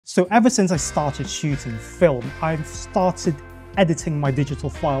So ever since I started shooting film, I've started editing my digital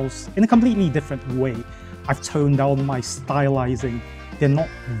files in a completely different way. I've toned down my stylizing. They're not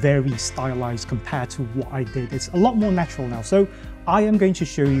very stylized compared to what I did. It's a lot more natural now. So I am going to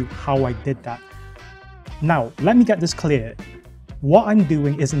show you how I did that. Now, let me get this clear. What I'm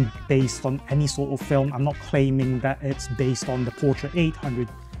doing isn't based on any sort of film. I'm not claiming that it's based on the Portra 800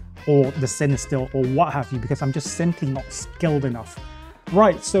 or the Cinestill or what have you, because I'm just simply not skilled enough.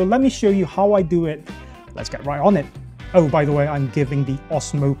 Right, so let me show you how I do it. Let's get right on it. Oh, by the way, I'm giving the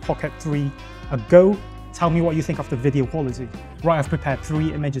Osmo Pocket 3 a go. Tell me what you think of the video quality. Right, I've prepared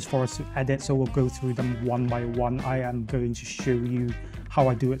 3 images for us to edit, so we'll go through them one by one. I am going to show you how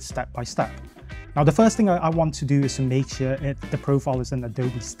I do it step by step. Now, the first thing I want to do is to make sure the profile is an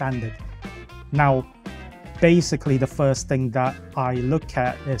Adobe standard. Now, basically, the first thing that I look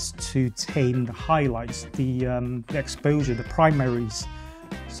at is to tame the highlights, the exposure, the primaries.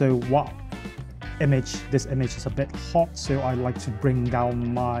 So this image is a bit hot, so I like to bring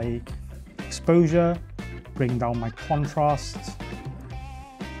down my exposure, bring down my contrast,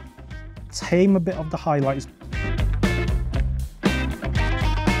 tame a bit of the highlights.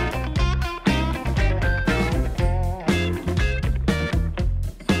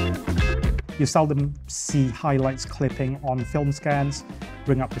 You seldom see highlights clipping on film scans.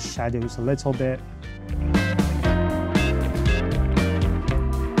 Bring up the shadows a little bit.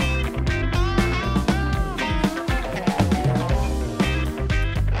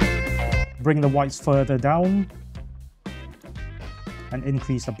 Bring the whites further down and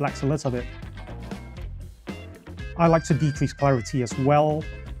increase the blacks a little bit. I like to decrease clarity as well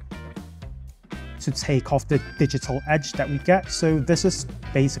to take off the digital edge that we get. So this is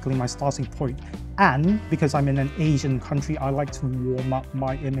basically my starting point. And because I'm in an Asian country, I like to warm up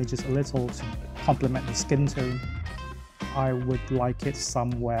my images a little to complement the skin tone. I would like it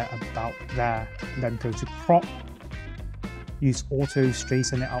somewhere about there. Then go to crop. Use auto,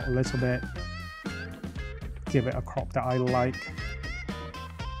 straighten it out a little bit. Give it a crop that I like.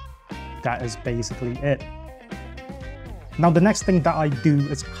 That is basically it. Now the next thing that I do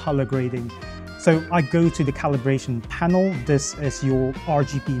is color grading. So I go to the calibration panel. This is your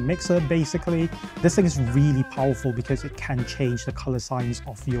RGB mixer, basically. This thing is really powerful because it can change the color signs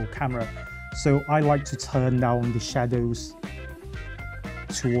of your camera. So I like to turn down the shadows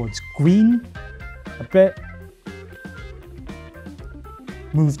towards green a bit.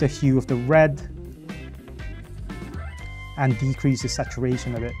 Move the hue of the red and decrease the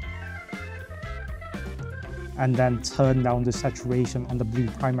saturation of it. And then turn down the saturation on the blue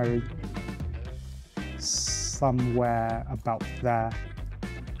primary. Somewhere about there.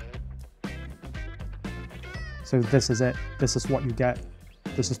 So this is it. This is what you get.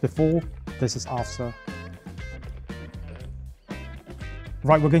 This is before, this is after.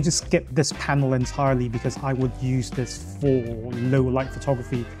 Right, we're going to skip this panel entirely because I would use this for low light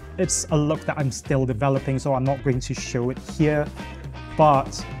photography. It's a look that I'm still developing, so I'm not going to show it here,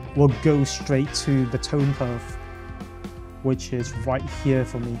 but we'll go straight to the tone curve, which is right here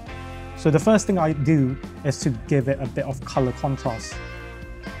for me. So the first thing I do is to give it a bit of color contrast.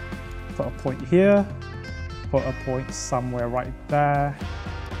 Put a point here, put a point somewhere right there.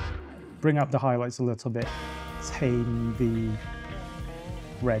 Bring up the highlights a little bit, tame the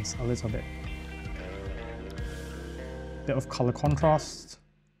reds a little bit. Bit of color contrast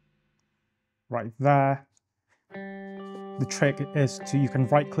right there. The trick is you can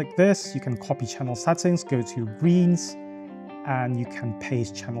right click this, you can copy channel settings, go to greens, and you can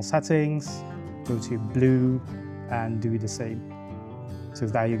paste channel settings, go to blue and do the same. So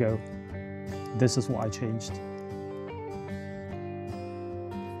there you go. This is what I changed.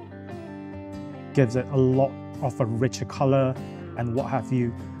 Gives it a lot of a richer color and what have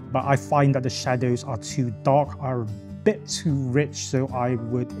you, but I find that the shadows are too dark, are a bit too rich, so I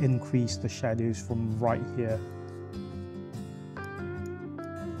would increase the shadows from right here.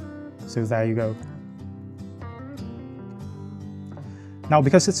 So there you go. Now,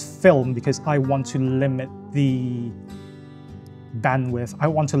 because it's film, because I want to limit the bandwidth, I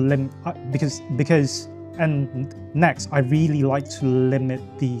want to limit, and next, I really like to limit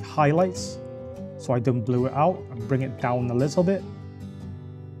the highlights so I don't blow it out. I bring it down a little bit.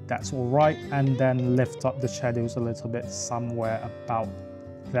 That's all right. And then lift up the shadows a little bit, somewhere about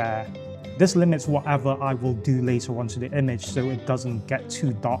there. This limits whatever I will do later on to the image so it doesn't get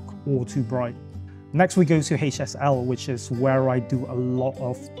too dark or too bright. Next we go to HSL, which is where I do a lot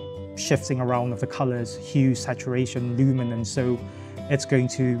of shifting around of the colors, hue, saturation, luminance. So it's going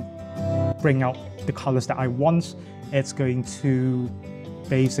to bring out the colors that I want. It's going to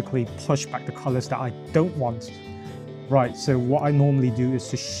basically push back the colors that I don't want. Right, so what I normally do is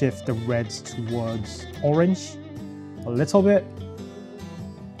to shift the reds towards orange a little bit.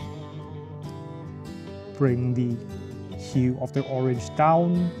 Bring the hue of the orange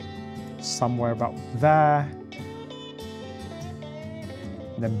down, somewhere about there.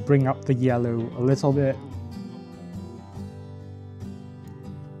 And then bring up the yellow a little bit.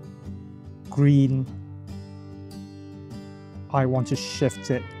 Green, I want to shift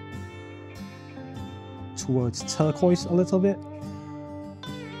it towards turquoise a little bit.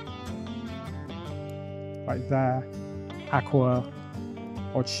 Right there. Aqua,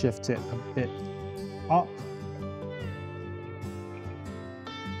 or shift it a bit up.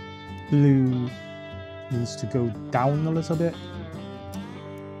 Blue needs to go down a little bit.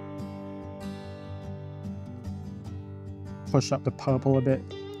 Push up the purple a bit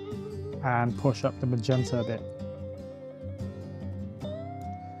and push up the magenta a bit.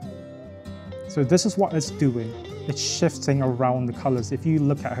 So this is what it's doing. It's shifting around the colors. If you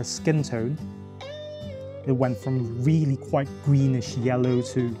look at her skin tone, it went from really quite greenish yellow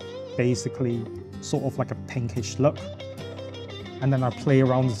to basically sort of like a pinkish look. And then I play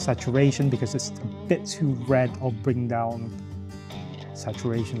around with saturation because it's a bit too red. I'll bring down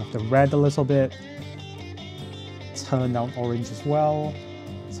saturation of the red a little bit. Turn down orange as well.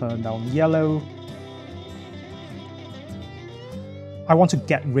 Turn down yellow. I want to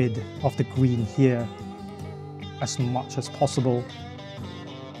get rid of the green here as much as possible.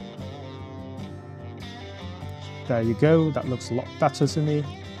 There you go, that looks a lot better to me.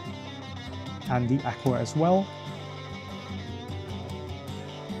 And the aqua as well.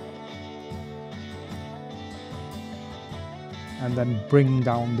 And then bring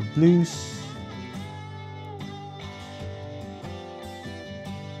down the blues.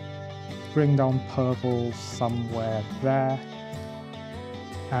 Bring down purple somewhere there.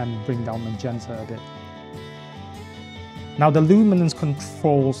 And bring down magenta a bit. Now the luminance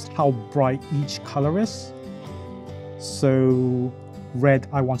controls how bright each color is. So red,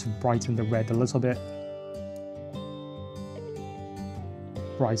 I want to brighten the red a little bit.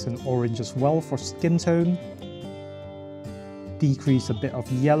 Brighten orange as well for skin tone. Decrease a bit of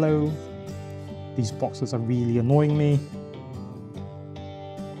yellow. These boxes are really annoying me.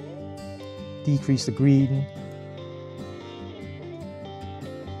 Decrease the green.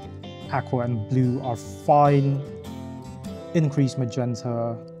 Aqua and blue are fine. Increase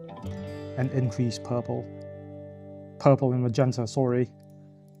magenta and increase purple. Purple and magenta, sorry.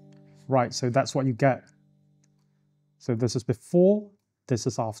 Right, so that's what you get. So this is before, this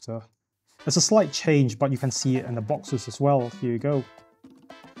is after. It's a slight change, but you can see it in the boxes as well. Here you go.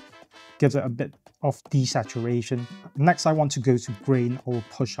 Gives it a bit of desaturation. Next, I want to go to grain. I'll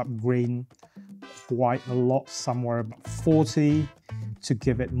push up grain quite a lot, somewhere about 40, to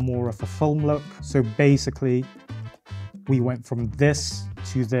give it more of a film look. So basically, we went from this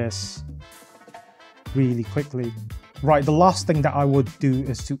to this really quickly. Right, the last thing that I would do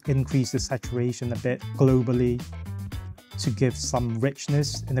is to increase the saturation a bit globally to give some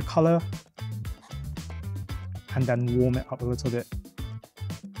richness in the color, and then warm it up a little bit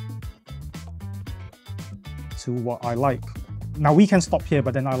to what I like. Now we can stop here,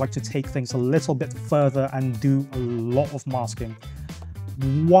 but then I like to take things a little bit further and do a lot of masking.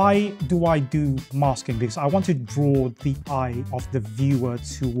 Why do I do masking? Because I want to draw the eye of the viewer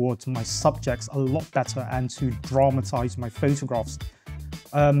towards my subjects a lot better and to dramatize my photographs.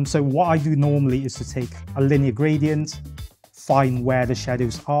 So what I do normally is to take a linear gradient, find where the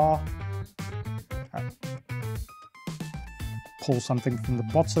shadows are, pull something from the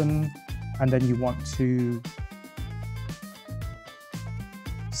bottom, and then you want to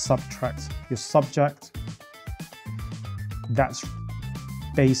subtract your subject. That's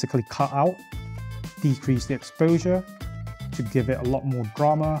basically cut out, decrease the exposure to give it a lot more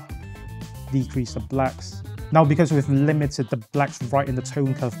drama, decrease the blacks. Now because we've limited the blacks right in the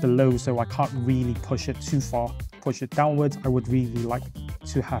tone curve below, so I can't really push it too far, push it downwards. I would really like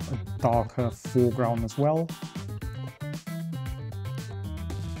to have a darker foreground as well.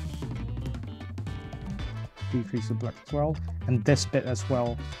 Decrease the black as well, and this bit as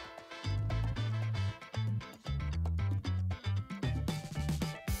well.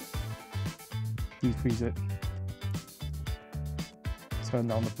 Decrease it, turn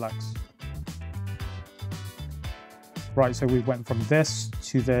down the blacks. Right, so we went from this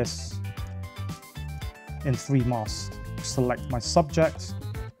to this in 3 masks. Select my subject.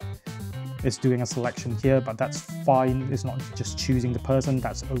 It's doing a selection here, but that's fine. It's not just choosing the person,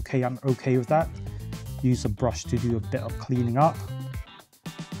 that's okay, I'm okay with that. Use a brush to do a bit of cleaning up.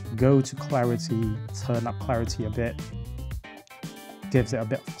 Go to clarity, turn up clarity a bit. Gives it a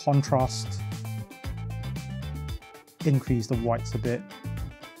bit of contrast. increase the whites a bit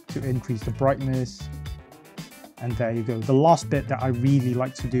to increase the brightness. And there you go. The last bit that I really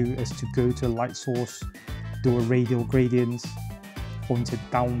like to do is to go to a light source, do a radial gradient, point it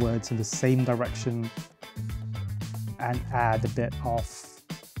downwards in the same direction, and add a bit of,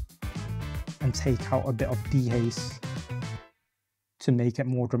 and take out a bit of dehaze to make it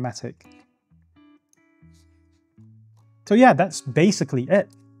more dramatic. So yeah, that's basically it.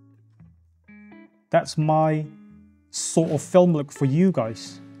 That's my sort of film look for you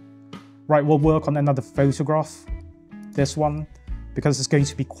guys. Right, we'll work on another photograph, this one, because it's going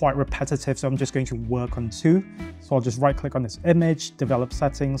to be quite repetitive, so I'm just going to work on two. So I'll just right click on this image, develop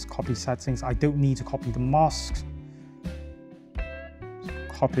settings, copy settings. I don't need to copy the masks.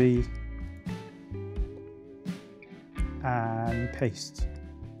 Copy and paste.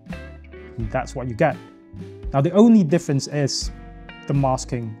 And that's what you get. Now the only difference is the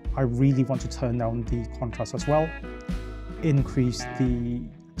masking. I really want to turn down the contrast as well. Increase the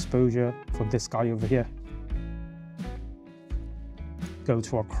exposure for this guy over here. Go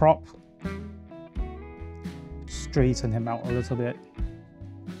to a crop, straighten him out a little bit,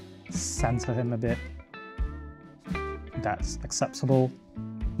 center him a bit. That's acceptable.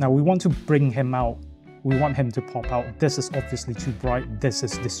 Now we want to bring him out. We want him to pop out. This is obviously too bright. This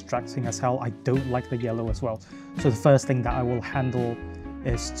is distracting as hell. I don't like the yellow as well. So the first thing that I will handle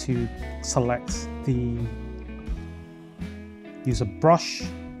is to select use a brush,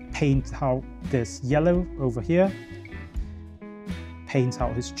 paint out this yellow over here, paint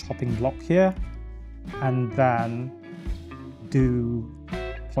out his chopping block here, and then do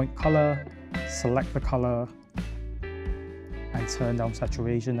point color, select the color, and turn down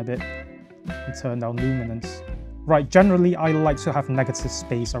saturation a bit, and turn down luminance. Right, generally I like to have negative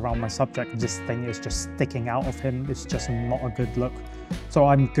space around my subject. This thing is just sticking out of him. It's just not a good look. So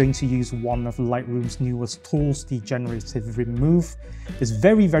I'm going to use one of Lightroom's newest tools, the Generative Remove. It's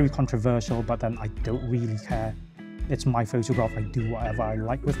very, very controversial, but then I don't really care. It's my photograph, I do whatever I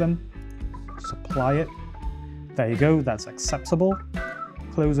like with them. Just apply it. There you go, that's acceptable.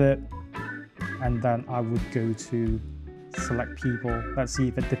 Close it. And then I would go to select people. Let's see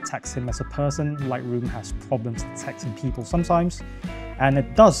if it detects him as a person. Lightroom has problems detecting people sometimes, and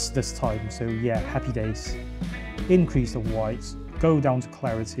it does this time. So yeah, happy days. Increase the whites, go down to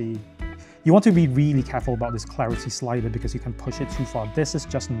clarity. You want to be really careful about this clarity slider because you can push it too far. This is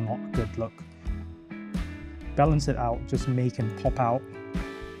just not a good look. Balance it out, just make him pop out.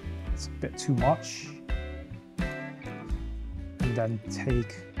 It's a bit too much. And then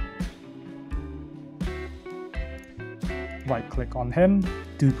take, right click on him,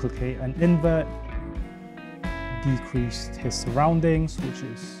 duplicate and invert, decrease his surroundings, which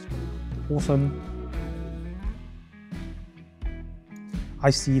is awesome. I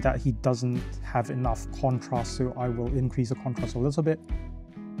see that he doesn't have enough contrast, so I will increase the contrast a little bit.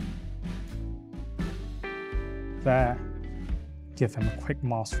 There, give him a quick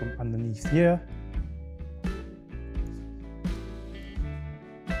mask from underneath here.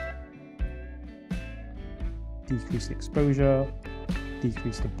 Decrease the exposure,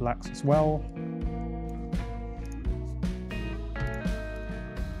 decrease the blacks as well.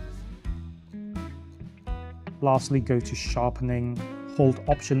 Lastly, go to sharpening, hold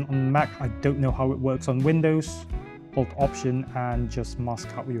Option on Mac. I don't know how it works on Windows. Hold Option and just mask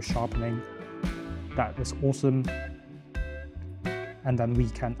out your sharpening. That is awesome. And then we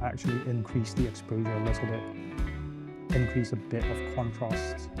can actually increase the exposure a little bit, increase a bit of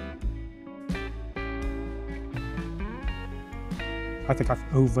contrast. I think I've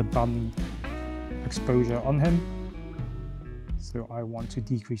overdone exposure on him, so I want to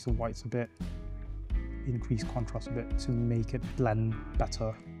decrease the whites a bit, increase contrast a bit to make it blend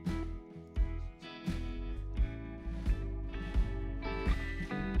better.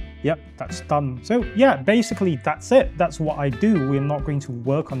 Yep, that's done. So yeah, basically that's it. That's what I do. We're not going to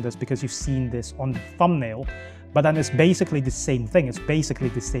work on this because you've seen this on the thumbnail, but then it's basically the same thing. It's basically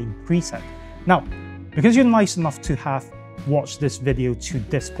the same preset. Now, because you're nice enough to have watched this video to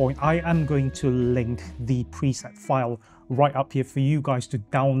this point, I am going to link the preset file right up here for you guys to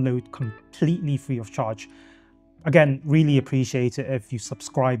download completely free of charge. Again, really appreciate it if you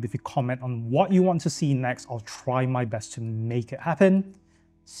subscribe, if you comment on what you want to see next. I'll try my best to make it happen.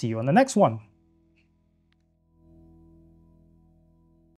 See you on the next one.